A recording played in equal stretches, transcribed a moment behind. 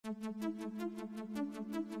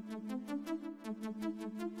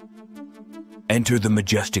Enter the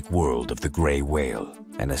majestic world of the gray whale,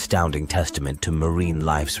 an astounding testament to marine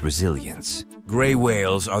life's resilience. Gray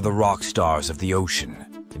whales are the rock stars of the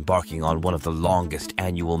ocean, embarking on one of the longest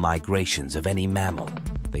annual migrations of any mammal.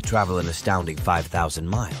 They travel an astounding 5,000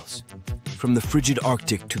 miles. From the frigid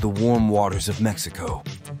Arctic to the warm waters of Mexico,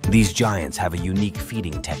 these giants have a unique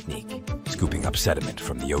feeding technique, scooping up sediment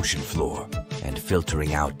from the ocean floor and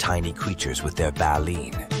filtering out tiny creatures with their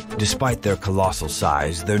baleen. Despite their colossal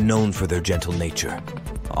size, they're known for their gentle nature,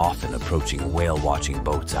 often approaching whale-watching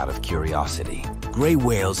boats out of curiosity. Gray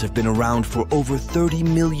whales have been around for over 30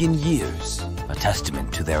 million years, a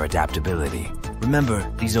testament to their adaptability. Remember,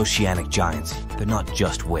 these oceanic giants, they're not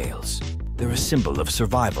just whales. They're a symbol of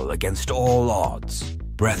survival against all odds.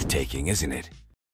 Breathtaking, isn't it?